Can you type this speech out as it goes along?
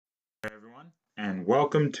and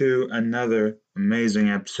welcome to another amazing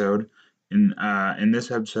episode. In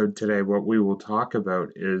this episode today, what we will talk about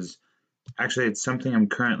is actually it's something I'm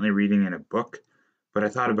currently reading in a book, but I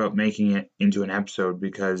thought about making it into an episode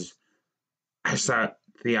because I thought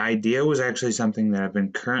the idea was actually something that I've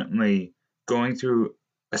been currently going through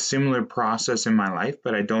a similar process in my life,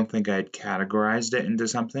 but I don't think I had categorized it into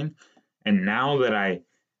something. And now that I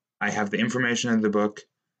have the information of the book,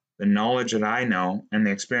 the knowledge that I know, and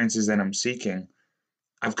the experiences that I'm seeking,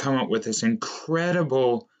 I've come up with this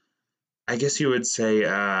incredible, I guess you would say,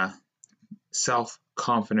 self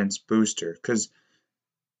confidence booster. Because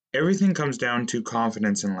everything comes down to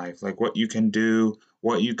confidence in life, like what you can do,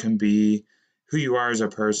 what you can be, who you are as a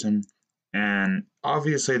person. And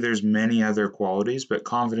obviously, there's many other qualities, but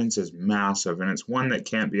confidence is massive, and it's one that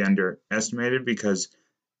can't be underestimated because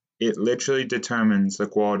it literally determines the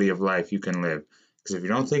quality of life you can live. Because if you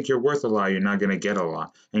don't think you're worth a lot, you're not going to get a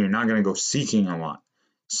lot, and you're not going to go seeking a lot.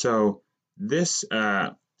 So this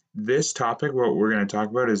this topic, what we're going to talk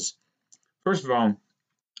about is first of all,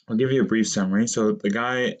 I'll give you a brief summary. So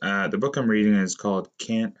the book I'm reading is called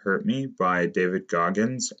 "Can't Hurt Me" by David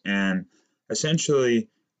Goggins, and essentially,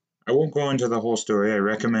 I won't go into the whole story. I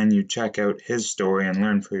recommend you check out his story and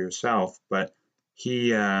learn for yourself. But he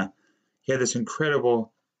had this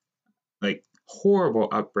incredible, like horrible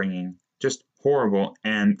upbringing, just horrible.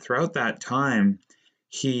 And throughout that time,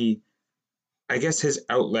 he, I guess his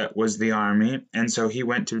outlet was the army. And so he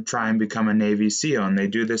went to try and become a Navy SEAL. And they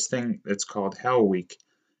do this thing that's called Hell Week.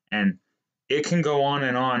 And it can go on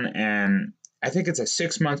and on. And I think it's a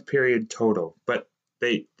 6 month period total, but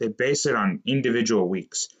they base it on individual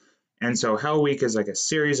weeks. And so Hell Week is like a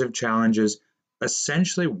series of challenges.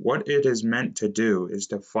 Essentially, what it is meant to do is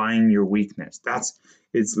to find your weakness.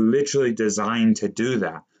 It's literally designed to do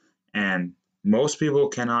that. And most people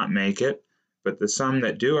cannot make it, but the some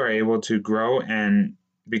that do are able to grow and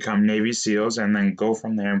become Navy SEALs and then go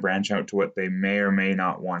from there and branch out to what they may or may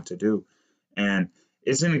not want to do. And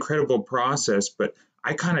it's an incredible process, but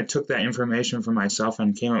I kind of took that information for myself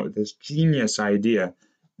and came up with this genius idea.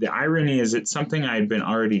 The irony is it's something I had been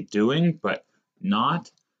already doing, but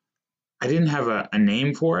not. I didn't have a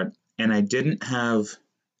name for it, and I didn't have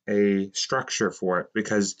a structure for it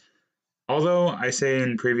because although I say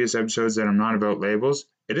in previous episodes that I'm not about labels,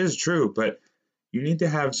 it is true, but you need to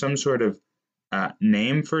have some sort of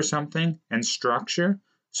name for something and structure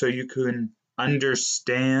so you can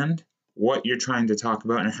understand what you're trying to talk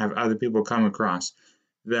about and have other people come across.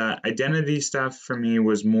 The identity stuff for me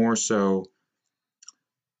was more so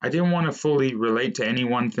I didn't want to fully relate to any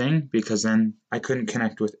one thing because then I couldn't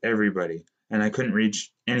connect with everybody and I couldn't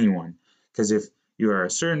reach anyone. Because if you are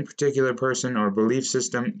a certain particular person or belief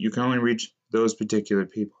system, you can only reach those particular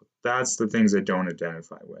people. That's the things I don't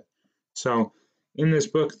identify with. So, in this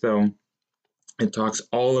book, though, it talks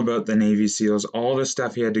all about the Navy SEALs, all the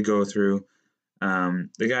stuff he had to go through.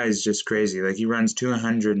 The guy is just crazy. Like, he runs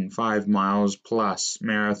 205 miles plus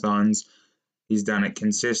marathons. He's done it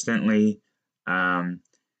consistently. Um,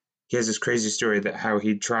 he has this crazy story that how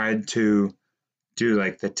he tried to do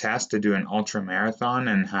like the test to do an ultra marathon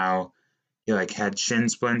and how he like had shin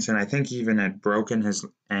splints and I think he even had broken his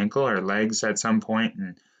ankle or legs at some point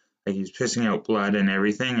and like he was pissing out blood and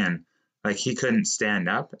everything and like he couldn't stand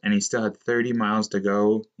up and he still had 30 miles to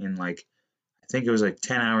go in like I think it was like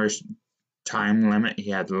 10 hours time limit he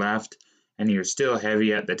had left and he was still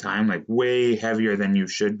heavy at the time, like way heavier than you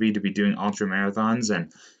should be to be doing ultra marathons.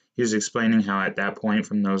 And he was explaining how at that point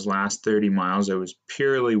from those last 30 miles it was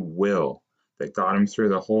purely will that got him through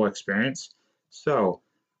the whole experience. So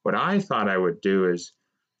what I thought I would do is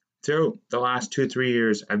through the last 2 3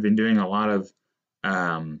 years I've been doing a lot of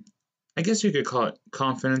um, I guess you could call it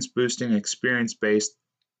confidence boosting experience based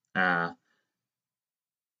uh,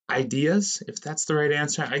 ideas, if that's the right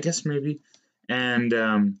answer. I guess maybe. And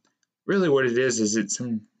really, what it is it's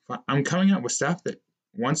some. I'm coming up with stuff that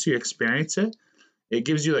once you experience it, it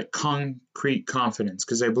gives you like concrete confidence.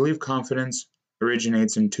 Because I believe confidence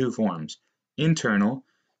originates in two forms: internal,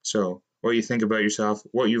 so what you think about yourself,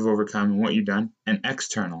 what you've overcome, and what you've done, and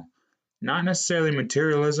external. Not necessarily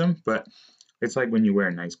materialism, but it's like when you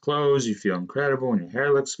wear nice clothes, you feel incredible. When your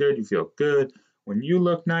hair looks good, you feel good. When you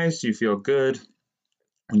look nice, you feel good.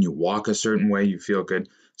 When you walk a certain way, you feel good.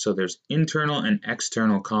 So there's internal and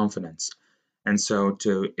external confidence. And so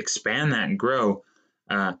to expand that and grow,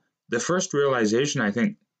 uh, the first realization I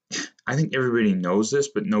think everybody knows this,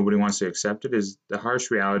 but nobody wants to accept it, is the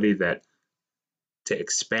harsh reality that to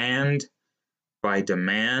expand by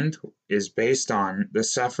demand is based on the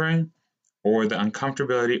suffering or the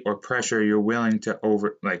uncomfortability or pressure you're willing to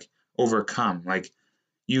overcome. Like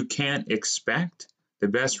you can't expect the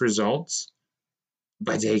best results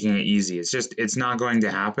by taking it easy. It's not going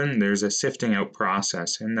to happen. There's a sifting out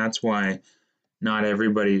process, and that's why not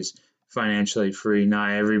everybody's financially free,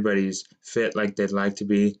 not everybody's fit like they'd like to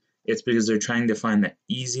be. It's because they're trying to find the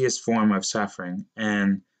easiest form of suffering.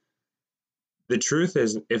 And the truth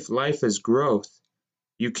is, if life is growth,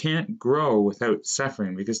 you can't grow without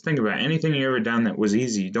suffering. Because think about it, anything you ever done that was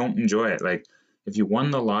easy, you don't enjoy it. Like if you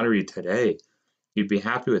won the lottery today, you'd be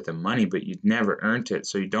happy with the money, but you'd never earned it.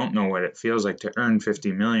 So you don't know what it feels like to earn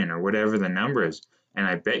 50 million or whatever the number is. And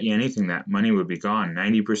I bet you anything that money would be gone.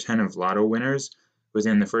 90% of lotto winners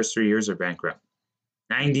within the first 3 years are bankrupt.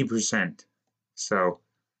 90%. So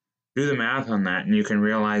do the math on that, and you can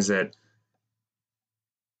realize that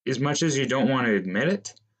as much as you don't want to admit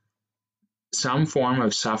it, some form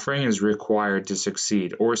of suffering is required to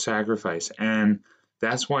succeed or sacrifice. And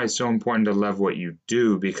that's why it's so important to love what you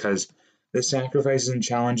do, because the sacrifices and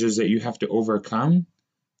challenges that you have to overcome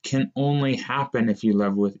can only happen if you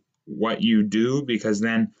love with what you do, because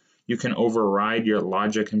then you can override your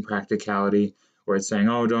logic and practicality, where it's saying,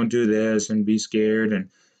 oh, don't do this and be scared and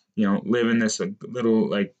live in this little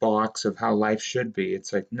like box of how life should be.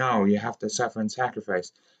 It's like, no, you have to suffer and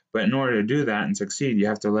sacrifice. But in order to do that and succeed, you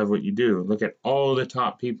have to love what you do. Look at all the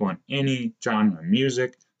top people in any genre,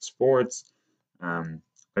 music, sports,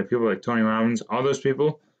 like people like Tony Robbins, all those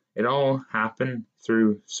people, it all happened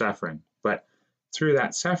through suffering. But through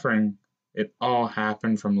that suffering, it all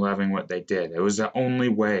happened from loving what they did. It was the only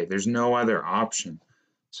way. There's no other option.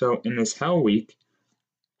 So in this Hell Week,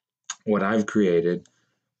 what I've created,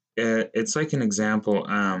 it's like an example.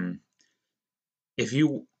 If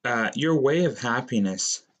you your way of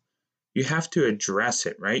happiness, you have to address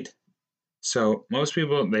it, right? So most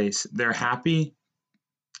people they're happy.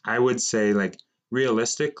 I would say like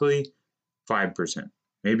realistically 5%,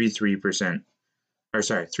 maybe 3%, or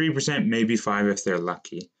sorry, 3%, maybe 5 if they're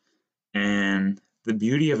lucky. And the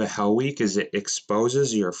beauty of a Hell Week is it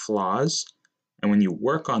exposes your flaws, and when you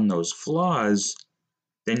work on those flaws,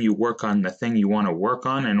 then you work on the thing you want to work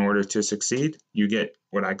on in order to succeed. You get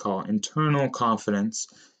what I call internal confidence,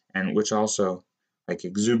 and which also like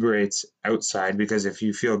exuberates outside, because if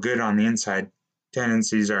you feel good on the inside,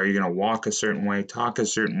 tendencies are you're going to walk a certain way, talk a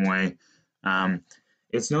certain way.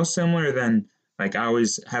 It's no similar than, like, I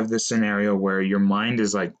always have this scenario where your mind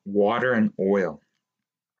is like water and oil.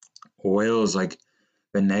 Oil is like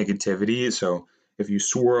the negativity. So if you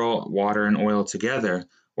swirl water and oil together,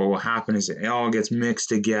 what will happen is it all gets mixed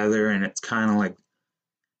together, and it's kind of like,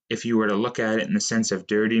 if you were to look at it in the sense of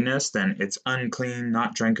dirtiness, then it's unclean,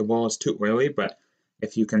 not drinkable, it's too oily. But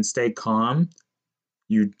if you can stay calm,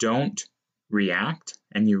 you don't react,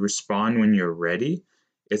 and you respond when you're ready,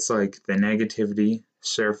 it's like the negativity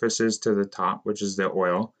surfaces to the top, which is the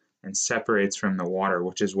oil, and separates from the water,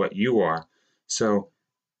 which is what you are. So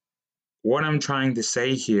what I'm trying to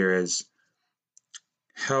say here is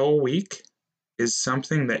Hell Week is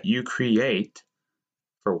something that you create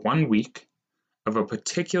for 1 week of a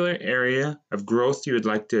particular area of growth you would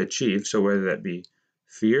like to achieve. So whether that be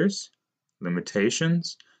fears,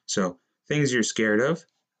 limitations, so things you're scared of,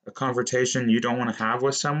 a conversation you don't want to have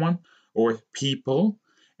with someone, or people.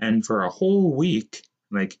 And for a whole week,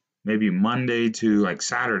 like maybe Monday to like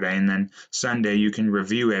Saturday, and then Sunday, you can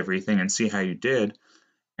review everything and see how you did.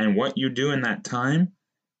 And what you do in that time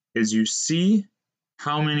is you see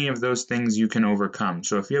how many of those things you can overcome.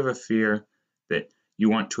 So if you have a fear that you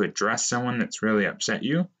want to address someone that's really upset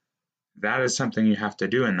you, that is something you have to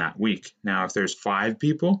do in that week. Now, if there's 5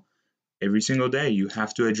 people, every single day you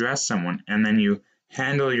have to address someone, and then you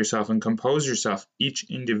handle yourself and compose yourself each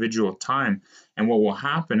individual time. And what will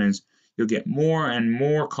happen is you'll get more and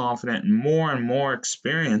more confident and more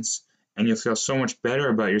experience, and you'll feel so much better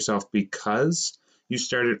about yourself because you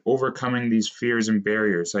started overcoming these fears and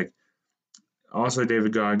barriers. Like, also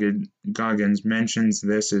David Goggins mentions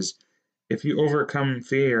this is, if you overcome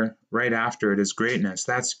fear, right after it is greatness.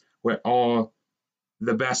 That's what all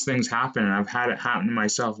the best things happen. And I've had it happen to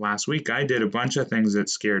myself last week. I did a bunch of things that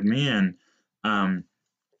scared me, and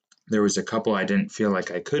there was a couple I didn't feel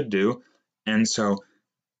like I could do. And so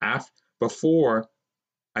before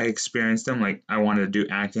I experienced them, like I wanted to do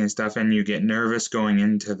acting and stuff, and you get nervous going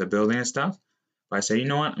into the building and stuff. But I say, you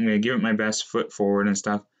know what, I'm going to give it my best foot forward and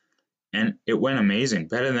stuff. And it went amazing,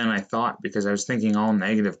 better than I thought, because I was thinking all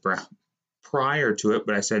negative prior to it.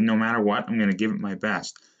 But I said, no matter what, I'm going to give it my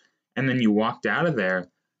best. And then you walked out of there,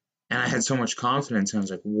 and I had so much confidence. And I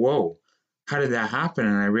was like, whoa, how did that happen?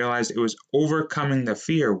 And I realized it was overcoming the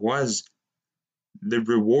fear was the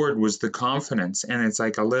reward, was the confidence. And it's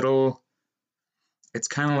like it's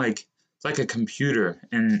kind of like it's like a computer,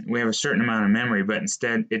 and we have a certain amount of memory, but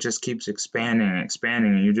instead it just keeps expanding and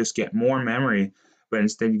expanding, and you just get more memory, but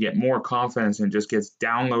instead you get more confidence, and it just gets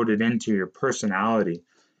downloaded into your personality.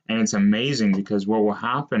 And it's amazing because what will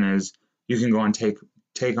happen is you can go and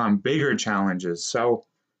take on bigger challenges. So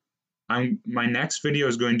my next video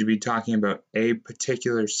is going to be talking about a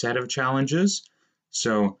particular set of challenges.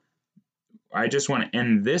 So I just want to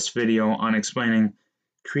end this video on explaining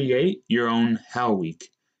create your own hell week.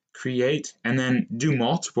 Create and then do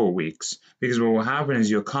multiple weeks, because what will happen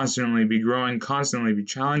is you'll constantly be growing, constantly be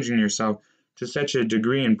challenging yourself to such a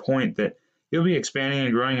degree and point that you'll be expanding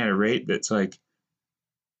and growing at a rate that's like,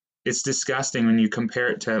 it's disgusting when you compare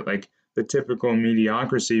it to like the typical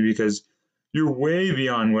mediocrity, because you're way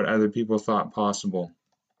beyond what other people thought possible.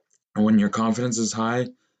 And when your confidence is high,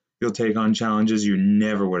 you'll take on challenges you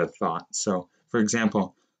never would have thought. So, for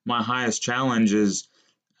example, my highest challenge is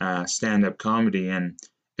stand-up comedy, and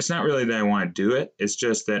it's not really that I want to do it. It's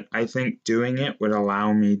just that I think doing it would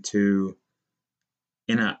allow me to,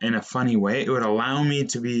 in a funny way, it would allow me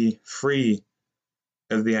to be free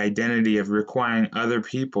of the identity of requiring other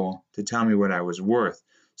people to tell me what I was worth.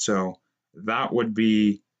 So that would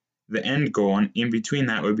be the end goal, and in between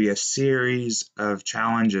that would be a series of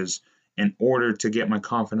challenges in order to get my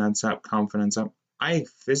confidence up. I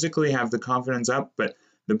physically have the confidence up, but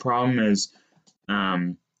the problem is,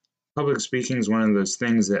 public speaking is one of those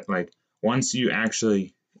things that, like, once you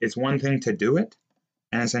actually, it's one thing to do it,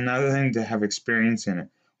 and it's another thing to have experience in it.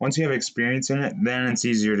 Once you have experience in it, then it's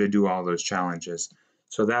easier to do all those challenges.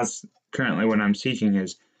 So that's currently what I'm seeking,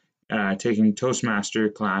 is taking Toastmaster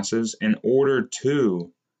classes in order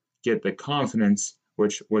to get the confidence,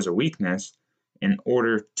 which was a weakness, in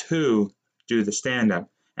order to do the stand-up.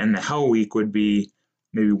 And the Hell Week would be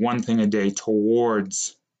maybe one thing a day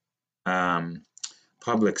towards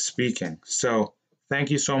public speaking. So thank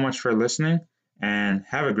you so much for listening, and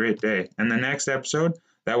have a great day. And the next episode,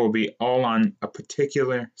 that will be all on a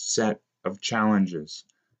particular set of challenges.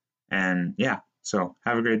 And yeah, so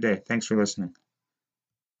have a great day. Thanks for listening.